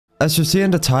As you see in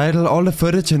the title, all the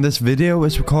footage in this video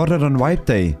is recorded on wipe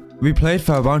day. We played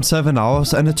for around 7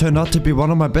 hours and it turned out to be one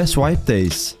of my best wipe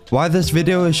days. Why this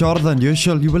video is shorter than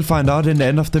usual you will find out in the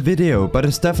end of the video, but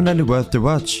it's definitely worth the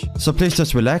watch. So please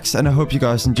just relax and I hope you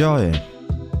guys enjoy.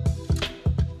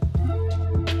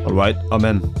 Alright, I'm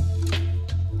in.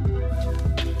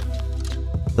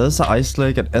 There's an ice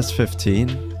lake at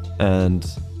S15 and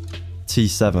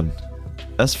T7.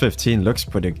 S15 looks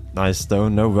pretty nice though,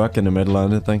 no rock in the middle or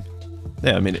anything.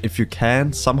 Yeah, I mean, if you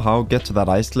can somehow get to that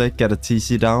ice lake, get a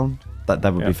TC down, that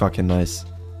would be fucking nice.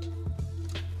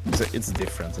 It's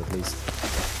different at least.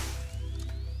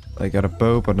 I got a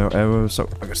bow but no arrows, so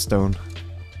I got stone.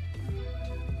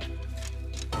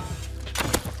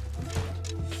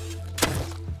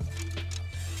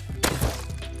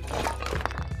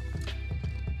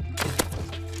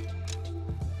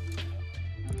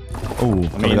 Oh,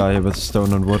 got a guy here with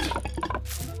stone and wood.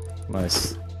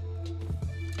 Nice.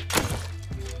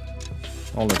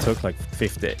 Only took like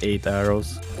 58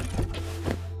 arrows.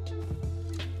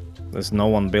 There's no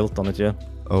one built on it yet.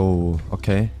 Oh,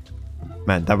 okay.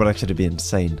 Man, that would actually be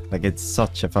insane. Like, it's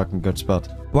such a fucking good spot.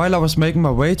 While I was making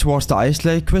my way towards the ice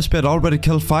lake, Crispy had already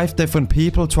killed 5 different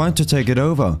people trying to take it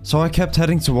over. So I kept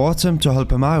heading towards him to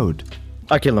help him out.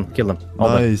 I killed him, killed him.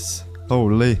 Nice.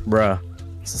 Holy. Bruh.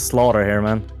 It's a slaughter here,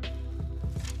 man.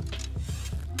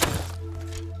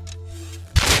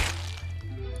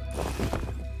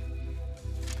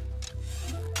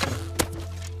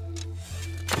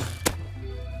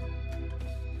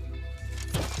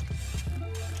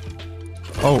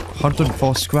 Oh,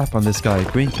 104 scrap on this guy.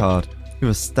 Green card. He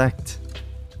was stacked.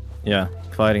 Yeah,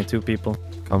 fighting 2 people.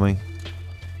 Coming.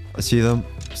 I see them.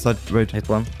 Wait. Hit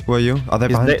one. Who are you? Are they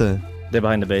behind the... They're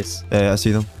behind the base. Yeah, I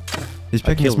see them. He's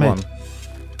picking his mate. One.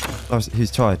 Oh, he's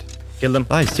tried. Kill them.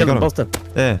 Nice, kill them, busted.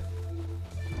 Yeah.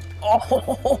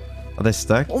 Oh. Are they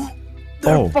stacked?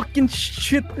 They're fucking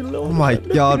shit below. Oh my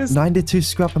god, 92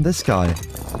 scrap on this guy.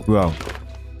 Wow.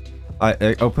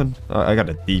 I open. I got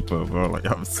a depot, bro. Like,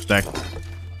 I'm stacked.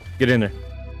 Get in there.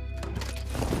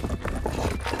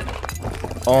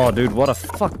 Oh, dude, what a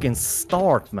fucking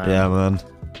start, man. Yeah, man.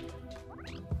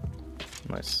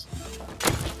 Nice.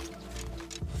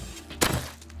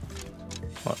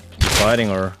 What? You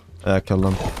fighting or? Kill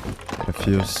them. Get a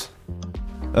fuse.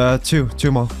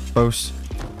 Two more. Bows.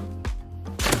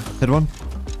 Hit one.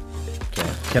 Okay.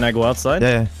 Can I go outside?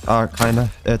 Yeah.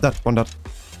 Kinda. Dead. One dead.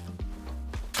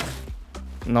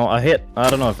 No, I hit.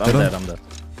 I don't know if I'm dead. I'm dead.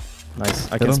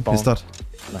 Nice. I can spawn. He's dead.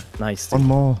 Nice. One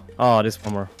more. Oh, this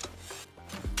one more.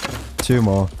 2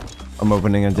 more. I'm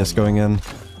opening and just going in.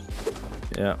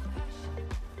 Yeah.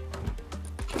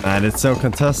 Man, it's so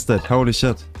contested. Holy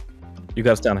shit. You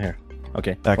guys down here.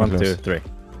 Okay. 1, 2, 3.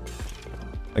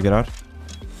 I get out.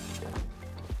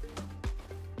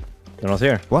 They're not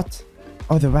here. What?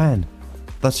 Oh, they ran.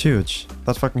 That's huge.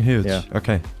 That's fucking huge. Yeah.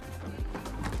 Okay.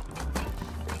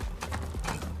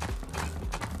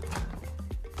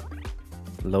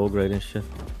 Low grade and shit.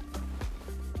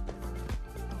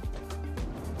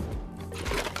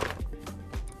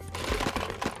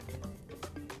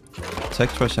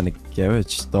 Tech trash and a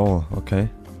garage store. Okay.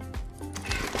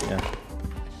 Yeah.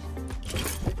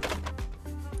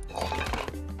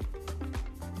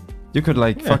 You could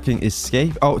like fucking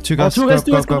escape. Oh, 2 guys. Oh,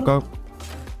 2 guys. Go.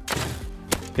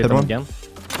 Hit them again.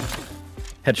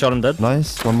 Headshot him dead.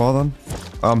 Nice. One more then.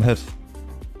 I'm hit.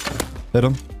 Hit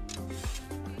him.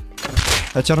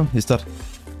 Headshot him. He's dead.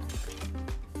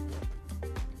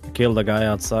 Kill the guy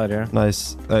outside here.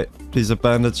 Nice. Hey, please a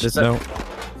bandage.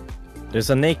 There's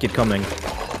a naked coming.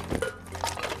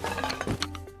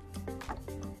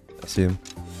 I see him.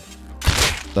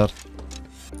 Dead.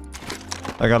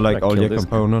 I got like all your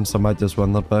components. I might just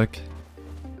run that back.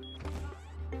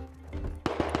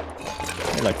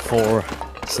 Like 4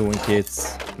 sewing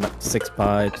kits, 6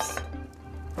 pipes.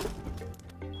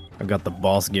 I got the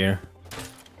boss gear.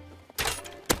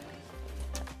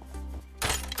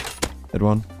 Hit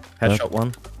one. Headshot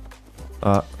one.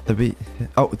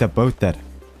 They're both dead.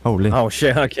 Holy. Oh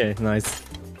shit, okay, nice.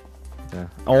 Yeah.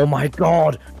 Oh my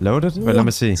god! Loaded? Wait, let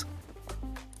me see.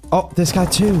 Oh, this guy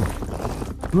too!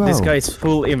 Wow. This guy is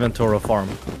full inventory of farm.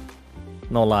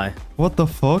 No lie. What the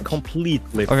fuck?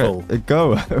 Completely full.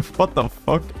 Go. What the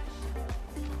fuck?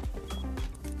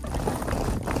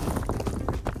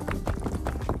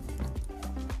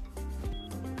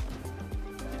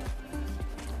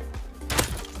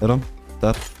 Hit him.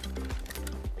 Dead.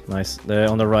 Nice. They're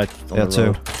on the right. On the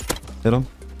road. Hit him.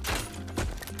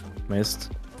 Missed.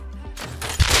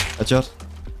 Headshot.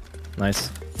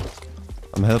 Nice.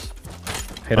 I'm hit.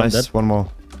 Hit him dead. One more.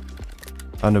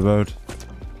 On the road.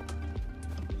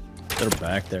 They're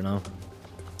back there now.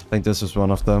 think this was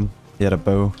one of them. He had a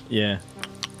bow. Yeah.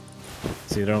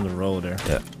 See, they're on the road there.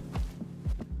 Yeah.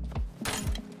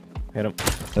 Hit him.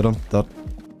 Hit him. That.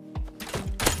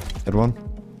 Hit one.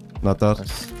 Not that.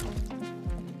 Nice.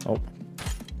 Oh.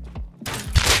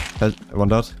 Hit one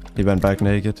that. He went back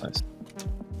naked. Nice.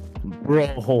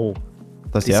 Bro.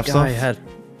 Does he This have guy stuff? had...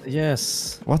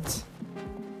 Yes. What?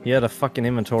 He had a fucking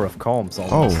inventory of comms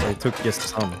almost. Oh. They took just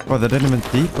some. Oh, they didn't even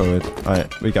depot it.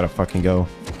 Alright, we gotta fucking go.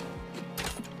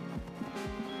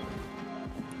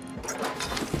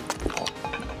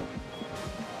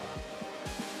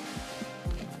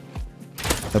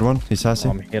 That one? He's sassy.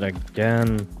 I'm hit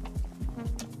again.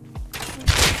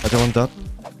 I don't want that.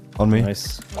 On me.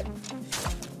 Nice.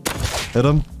 Hit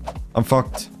him. I'm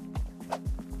fucked.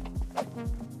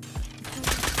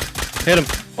 Hit him.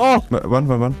 Oh!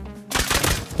 One.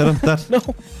 Hit him. That.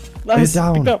 No! Nice.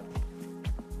 down. Picked up.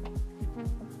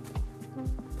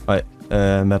 Alright,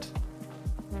 Matt.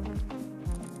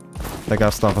 They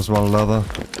got stuff as well, leather.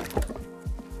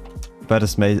 Better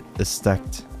mate is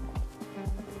stacked.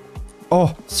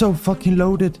 Oh, so fucking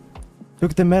loaded.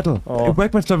 Look at the metal. Oh.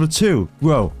 Workbench level 2.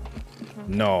 Whoa.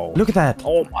 No. Look at that.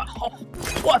 Oh my... Oh,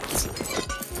 what?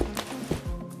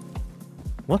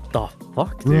 What the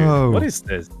fuck, dude? Bro. What is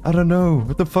this? I don't know.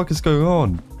 What the fuck is going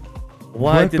on?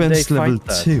 Why did they Workbench level fight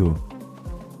that? 2.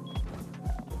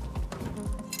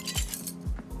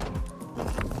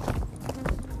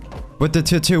 With the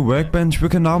tier 2 workbench, we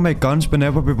can now make guns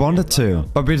whenever we wanted to.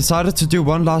 But we decided to do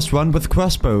one last run with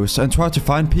crossbows and try to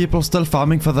find people still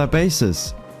farming for their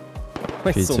bases.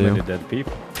 Wait, so P2. many dead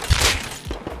people.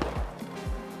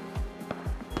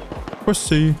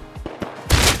 Pussy.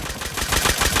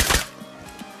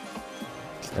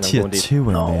 And I'm Tier going deep. 2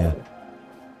 in No. there.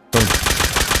 Boom.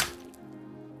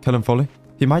 Kill him fully.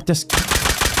 He might just...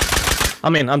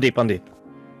 I'm deep. I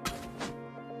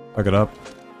got up.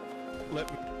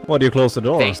 Why do you close the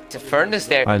door? There's a furnace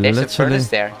there. I There's a literally- furnace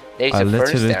there. There's I a furnace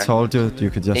literally there. told you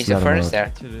you could just There's a let him furnace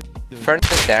out. there.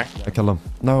 Furnace there. I killed him.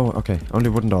 No, okay. Only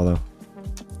wooden door though.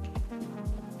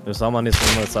 There's someone is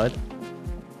on the side.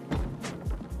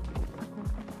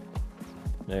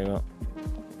 There you go.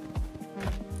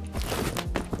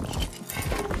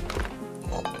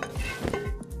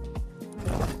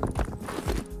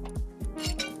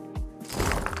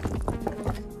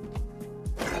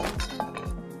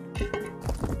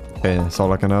 Okay, that's all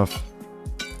like enough.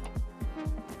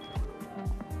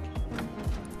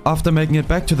 After making it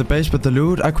back to the base with the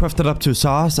loot, I crafted up 2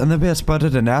 SARs and then we had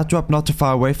spotted an airdrop not too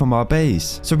far away from our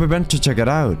base. So we went to check it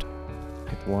out.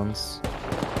 Hit once.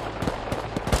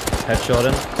 Headshot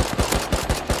him.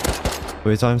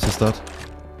 3 times is that.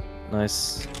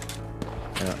 Nice.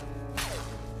 Yeah.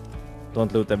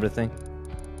 Don't loot everything.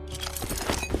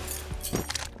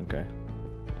 Okay.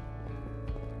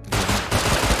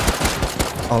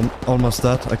 Almost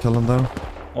dead. I killed him though.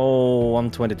 Oh,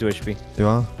 I'm 22 HP. You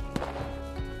are?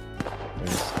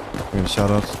 Nice. I'm gonna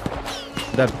shout out.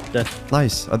 Dead.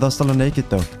 Nice. I thought still naked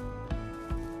though.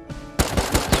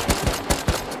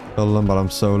 Killed him, but I'm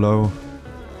so low.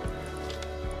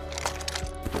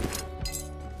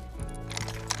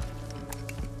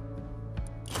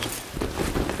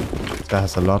 This guy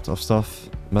has a lot of stuff.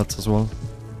 Meds as well.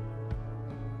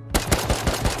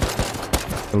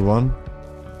 Kill one.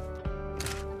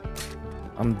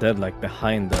 I'm dead like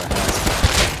behind the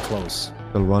house. Close.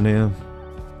 Kill one here.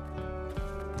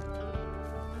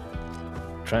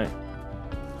 Try.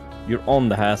 You're on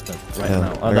the hazmat right Yeah,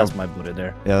 now. Oh, I that's got- my booty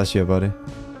there. Yeah, that's your buddy.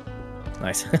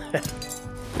 Nice.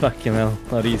 Fucking hell,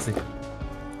 not easy.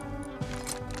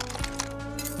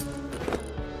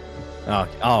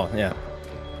 Oh, yeah.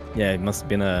 Yeah, it must have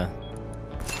been a...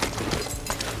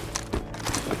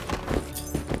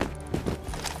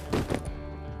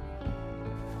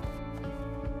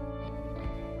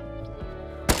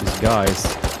 These guys.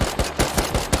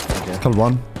 Okay. Kill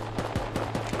one.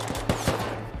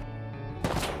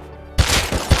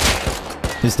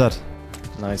 He's dead.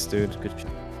 Nice, dude. Good.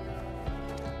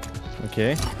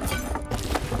 Okay.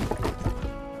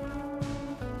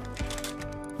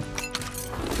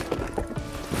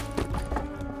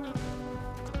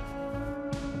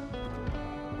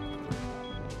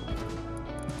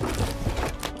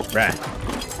 Right.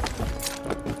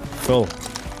 Full.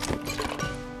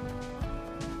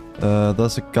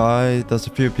 There's a guy, there's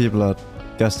a few people at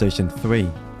gas station 3.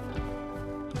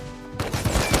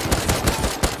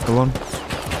 Kill one.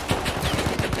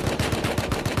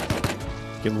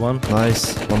 Kill one.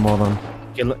 Nice. One more then.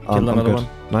 Kill I'm another good. one.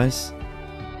 Nice.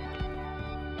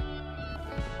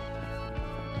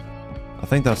 I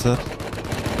think that's it.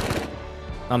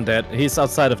 I'm dead. He's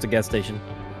outside of the gas station.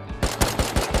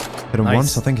 Hit him Nice.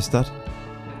 once, I think he's dead.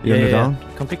 You gonna go down?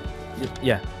 Come pick.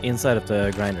 Yeah, inside of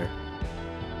the grinder.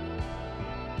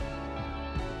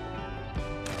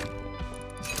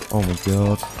 Oh my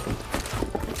god.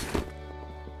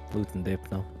 Loot and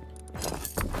dip now.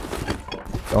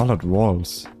 They all had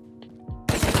walls.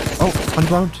 Oh, on the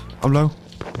ground. I'm low.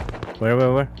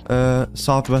 Where?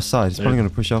 Southwest side. He's probably gonna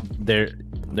push up.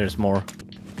 There's more.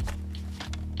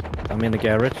 I'm in the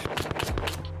garage.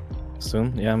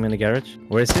 Soon. Yeah, I'm in the garage.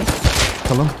 Where is he?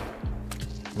 Kill him.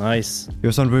 Nice. He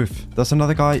was on roof. There's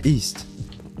another guy east.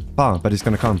 Far, but he's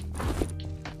gonna come.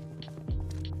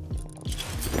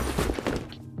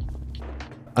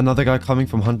 Another guy coming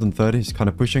from 130. He's kind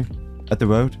of pushing at the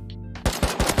road.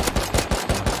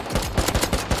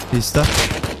 He's stuck.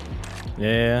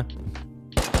 Yeah.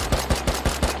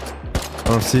 I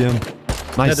don't see him.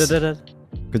 Nice. Dead.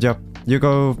 Good job. You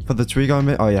go for the tree guy,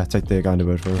 mate. Oh yeah, take the guy in the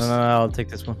road first. No, I'll take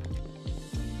this one.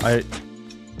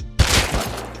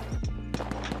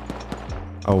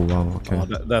 Oh wow, okay. Oh,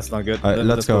 that's not good.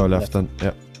 Let's go left then.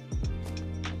 Yeah.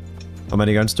 How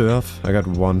many guns do you have? I got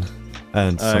 1.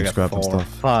 And some scrap and stuff.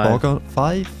 5.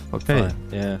 5? Okay. 5,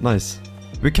 yeah. Nice.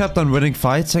 We kept on winning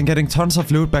fights and getting tons of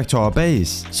loot back to our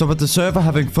base. So with the server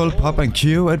having full pop and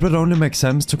queue, it would only make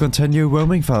sense to continue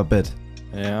roaming for a bit.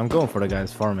 Yeah, I'm going for the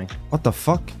guys farming. What the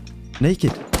fuck?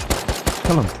 Naked.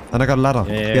 Kill him. And I got a ladder.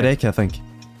 Yeah. Get AK, I think.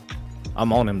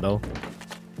 I'm on him though.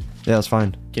 Yeah, that's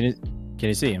fine. Can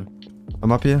you see him?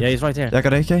 I'm up here. Yeah, he's right here. Yeah, I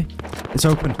got AK. It's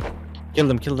open. Kill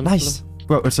them. Nice.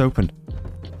 Bro, it's open.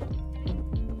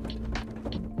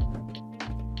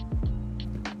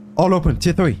 All open.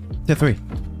 Tier 3.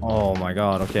 Oh my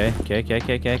god, okay.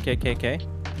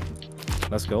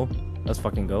 Let's go. Let's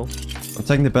fucking go. I'm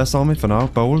taking the best army for now.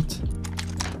 Bolt.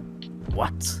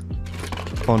 What?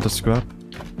 Found the scrap.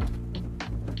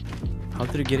 How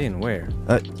did you get in? Where?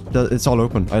 It's all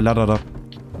open. I laddered up.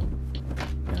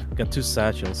 Yeah, got 2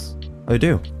 satchels. Oh, you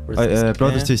do? Where's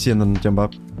blow this TC and then jump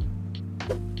up.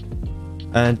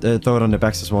 And throw it on the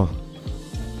backs as well.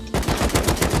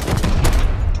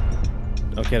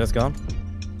 Okay, that's gone.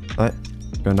 Alright,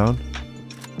 going down.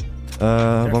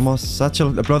 One more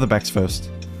satchel. Blow the backs first.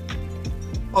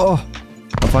 Oh,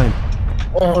 I'm fine.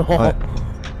 Oh, Alright,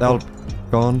 they're all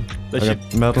gone. I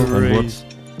got metal and wood.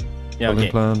 Yeah, okay.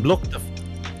 Plan. Block the.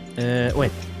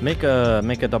 Wait. Make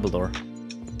a double door.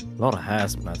 A lot of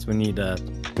hazmats. We need that.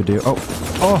 We do.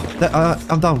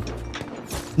 I'm down.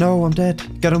 No, I'm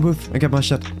dead. Get on roof and get my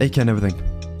shit. AK and everything.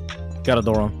 Got a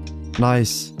door on.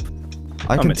 Nice.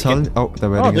 I can tell. Oh, they're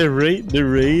raiding it. They're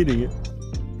raiding it.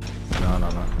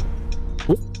 No.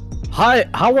 Hi,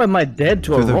 how am I dead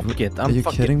to a rocket? Are you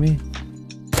kidding me?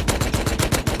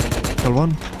 Kill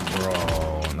one.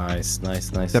 Bro, nice.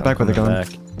 Get back with the gun.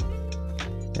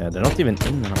 Yeah, they're not even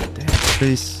in and I'm dead.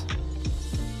 Please.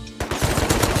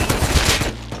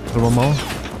 Kill one more.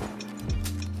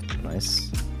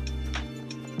 Nice.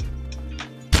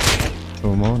 Kill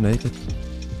one more, naked.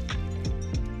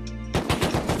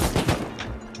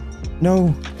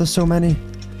 No, there's so many.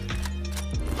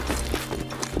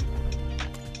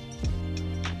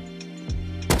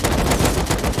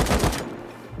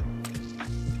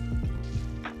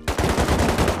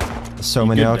 There's so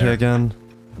many out here again.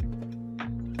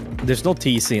 There's no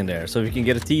TC in there, so if we can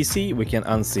get a TC, we can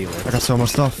unseal it. I got so much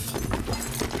stuff.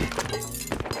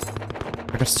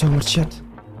 I got so much shit.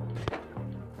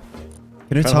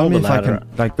 Can you tell me if I can,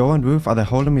 like, go on roof? Are they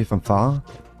holding me from far?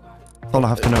 That's all I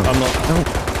have to know. I'm not. No.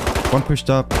 One pushed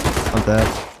up. I'm dead.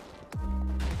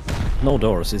 No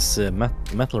doors. It's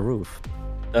metal roof.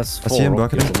 That's 4. I see him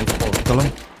bucketing. Kill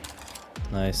him.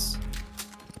 Nice.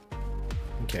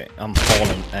 Okay, I'm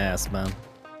hauling ass, man.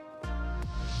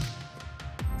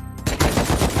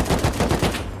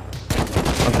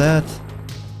 I'm dead.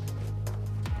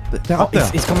 They're up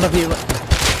there. He's coming up here.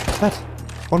 Dead.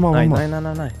 One more.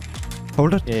 Nine.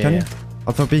 Hold it. Can you?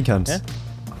 I'll throw bean cans.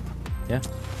 Yeah.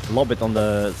 Lob it on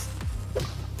the...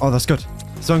 Oh, that's good.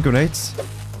 He's throwing grenades.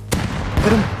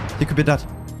 Hit him. He could be dead.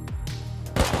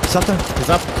 He's up there. He's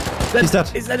up. He's dead.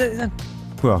 He's dead.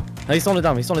 Whoa. No, he's only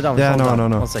down. Yeah,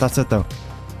 no. That's it though.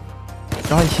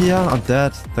 Guy here, I'm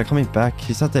dead. They're coming back.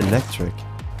 He's at the electric.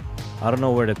 I don't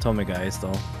know where the Tommy guy is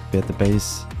though. Be at the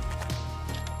base.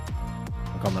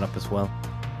 I'm coming up as well.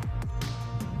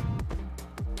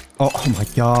 Oh my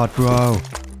god, bro.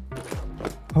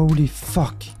 Holy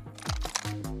fuck.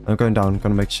 I'm going down.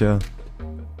 Gonna make sure.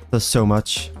 There's so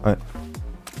much. Alright.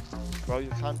 Bro, you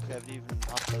can't have even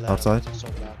up the ladder. Outside. So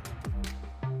bad.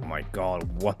 Oh my god,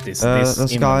 what is this?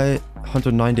 This guy,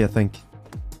 190, I think.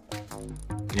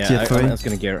 Yeah, I'm just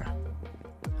gonna gear.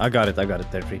 I got it,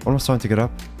 there, 3. Almost trying to get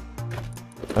up.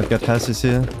 I'd get Hasses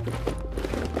here.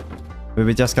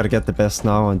 We just gotta get the best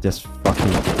now and just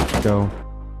fucking go.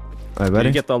 Alright, ready?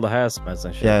 You get all the hazmats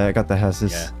and shit. Yeah, I got the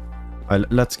hazes. Yeah.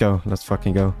 Alright, let's go. Let's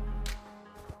fucking go.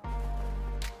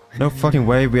 No fucking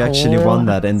way we actually won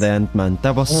that in the end, man.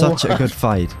 That was such a good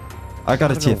fight. I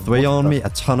got a tier 3 on me, a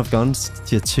ton of guns,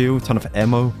 tier 2, ton of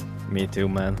ammo. Me too,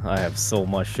 man. I have so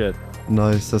much shit.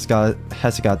 Nice, this guy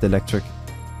has got the electric.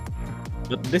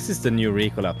 But this is the new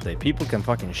recoil update. People can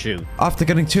fucking shoot. After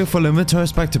getting 2 full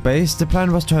inventories back to base, the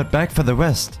plan was to head back for the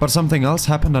west. But something else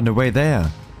happened on the way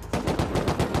there.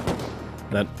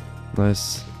 That.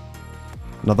 Nice.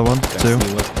 Another one, 2.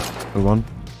 Good one.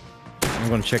 I'm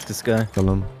gonna check this guy. Kill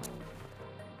him.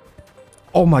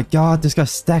 Oh my god, this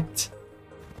guy's stacked.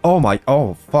 Oh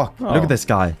fuck. Oh. Look at this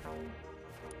guy.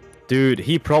 Dude,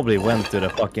 he probably went to the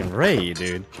fucking raid,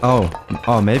 dude. Oh,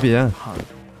 maybe, yeah.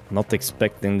 Not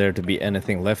expecting there to be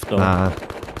anything left of. Nah.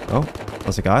 Oh,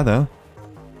 there's a guy there.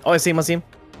 Oh, I see him. Yep.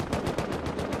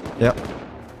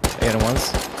 I hit him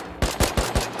once.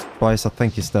 Twice, I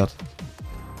think he's dead.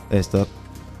 He's dead.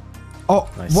 Oh,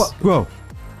 Nice. what? Bro.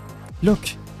 Look.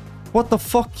 What the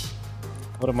fuck?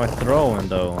 What am I throwing,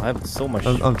 though? I have so much.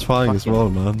 I'm trying as well,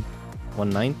 man.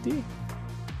 190?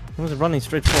 He was running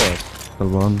straight for us.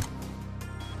 Good one.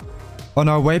 On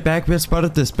our way back, we had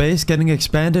spotted this base getting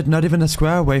expanded not even a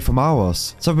square away from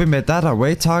ours. So we made that our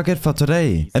way target for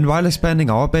today. And while expanding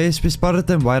our base, we spotted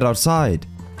them right outside.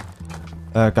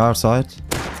 Guy outside.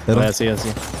 Hit him. I see. 2,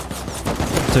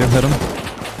 hit him.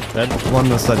 Dead. 1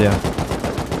 was dead, yeah.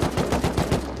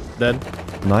 Dead.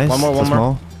 Nice. One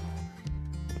more.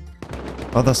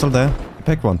 Oh, they're still there.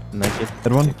 Pick one. Naked.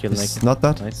 Hit one. Kill He's naked. not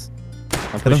dead. Nice. I'm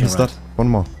Hit him, pushing he's right. dead. One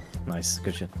more. Nice.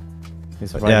 Good shit.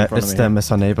 He's right Yeah, in front it's of me. them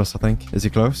as our neighbors, I think. Is he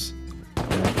close?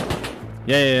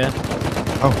 Yeah.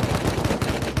 Oh,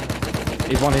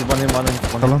 He's one.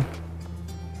 kill him.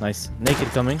 Nice. Naked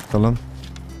coming. Kill him.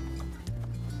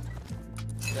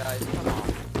 Guys, come on.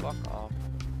 Fuck off.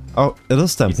 Oh, it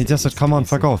is them. Easy, He just said, easy, come on, easy.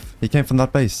 fuck off. He came from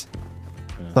that base.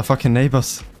 Yeah. The fucking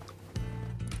neighbors.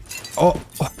 Oh,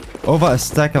 over a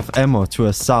stack of ammo to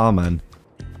a SAR, man.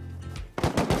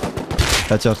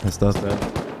 Headshot, he's dead.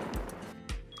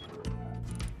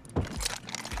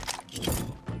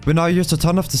 We now used a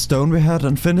ton of the stone we had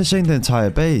and finishing the entire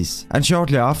base. And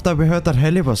shortly after, we heard that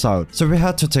heli was out, so we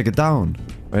had to take it down.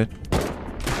 Wait.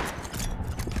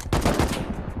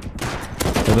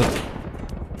 Hit it.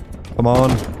 Come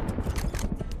on.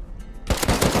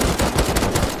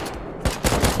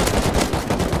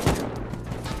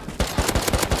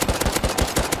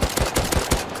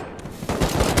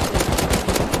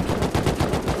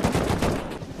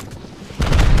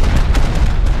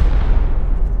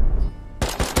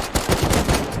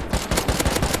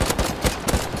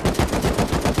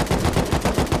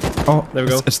 Oh, There we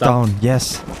go. It's down.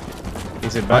 Yes.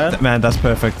 Is it bad? Man, that's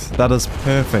perfect. That is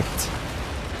perfect.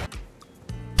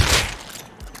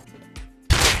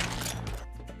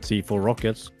 C4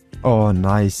 rockets. Oh,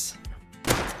 nice.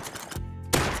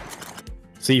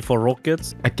 C4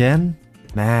 rockets. Again?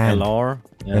 Man. LR.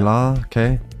 Yeah. LR,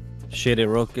 okay.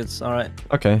 Shitty rockets. Alright.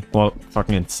 Okay. Well,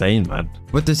 fucking insane, man.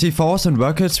 With the C4s and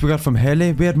rockets we got from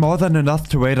heli, we had more than enough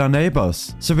to raid our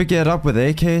neighbors. So we geared up with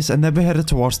AKs and then we headed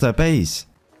towards their base.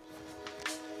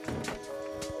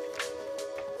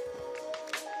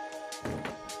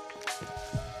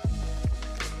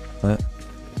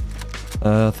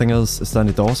 Thing is there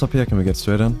any doors up here? Can we get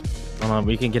straight in? No,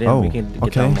 we can get in. Oh, We can get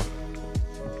okay. down more.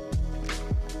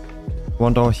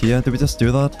 One door here. Did we just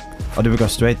do that? Or did we go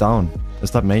straight down?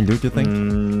 Is that main loot, you think?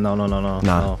 No. Nah.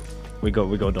 No. We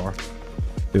go door.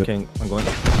 Do it. Okay, I'm going.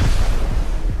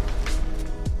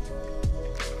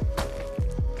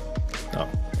 Oh.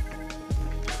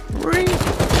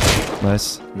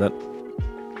 Nice. That.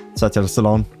 Satchel still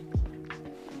on?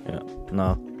 Yeah.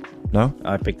 No. No?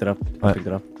 I picked it up. Alright. Picked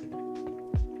it up.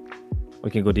 We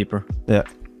can go deeper. Yeah.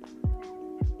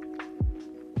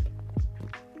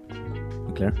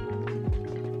 We clear?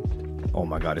 Oh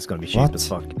my god, it's gonna be cheap What? as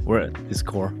fuck. We're at this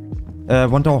core.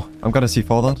 One door. I'm gonna see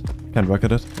for that. Can't work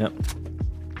at it. Yep.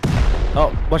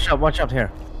 Oh, watch out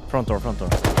here. Front door.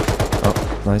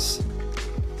 Oh, nice.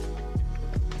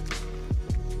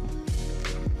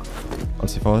 I'll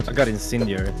see for it. I got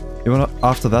incendiary. You wanna,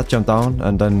 after that, jump down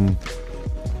and then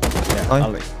Yeah,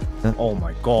 Aye. Yeah. Oh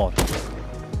my god.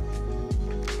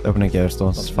 opening gear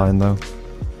doors is fine though.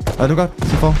 I do got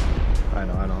C4. I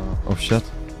know. Oh shit.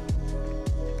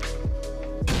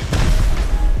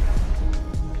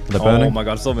 They're burning. Oh my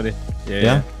god, so many.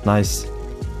 Yeah? Nice.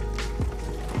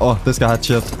 Oh, this guy had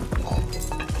shit.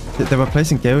 They were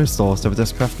placing garage stores, they were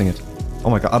just crafting it. Oh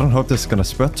my god, I don't hope this is gonna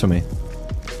spread to me.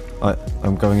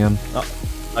 I'm going in.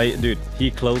 Dude,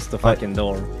 he closed the fucking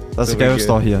door. There's a Super garage good.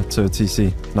 door here to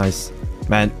TC. Nice.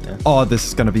 Man, Yeah. oh, this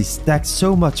is gonna be stacked.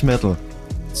 So much metal.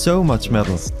 So much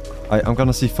metal. I'm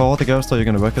gonna see for the garage door. You're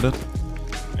gonna work at it?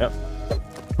 Yep.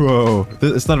 Whoa.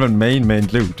 It's not even main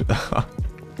loot.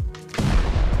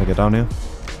 I get down here.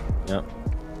 Yep.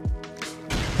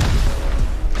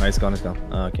 Oh, it's gone, it's gone.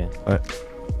 Oh, okay.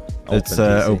 It's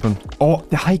TC. open. Oh,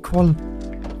 the high qual.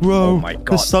 Whoa. Oh my The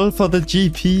god. sulfur, the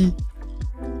GP.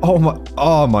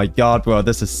 Oh my god, bro.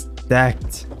 This is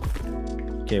stacked.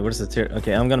 Okay, where's the tier?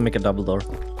 Okay, I'm gonna make a double door.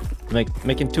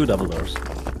 Making 2 double doors.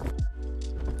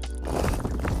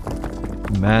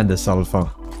 Man, the sulfur.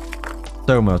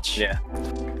 So much. Yeah.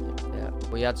 Yeah,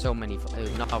 we had so many.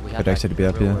 No, we had Could actually be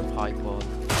up here. real high quality.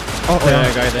 Oh, Yeah,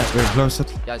 yeah. guy there. We're close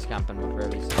it. Guys camping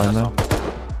with berries. I know.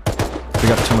 We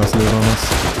got too much loot on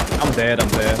us. I'm dead, I'm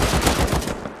dead.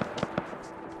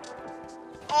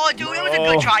 Oh, dude, it was a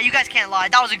good try. You guys can't lie.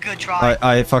 That was a good try.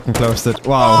 I fucking closed it.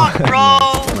 Wow. Fuck,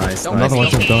 bro. Nice, Don't Another one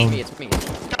miss me, jumped down. it's me.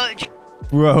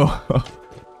 Whoa.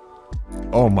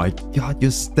 Oh my god,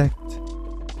 you're stacked.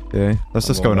 Okay, let's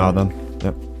just go now then.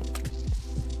 Yep.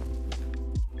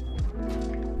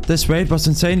 This raid was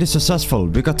insanely successful.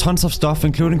 We got tons of stuff,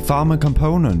 including farm and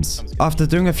components. After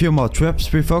doing a few more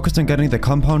trips, we focused on getting the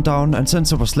compound down, and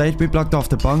since it was late, we blocked off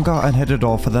the bunker and headed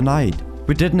off for the night.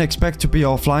 We didn't expect to be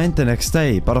offline the next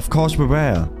day, but of course we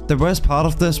were. The worst part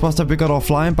of this was that we got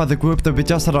offline by the group that we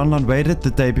just had online raided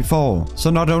the day before. So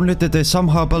not only did they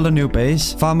somehow build a new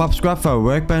base, farm up scrap for a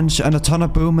workbench and a ton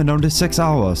of boom in only 6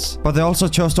 hours, but they also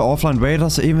chose to offline raid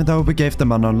us even though we gave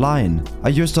them an online. I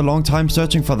used a long time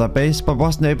searching for their base but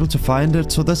wasn't able to find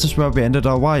it, so this is where we ended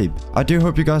our wipe. I do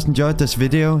hope you guys enjoyed this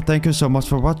video. Thank you so much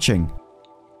for watching.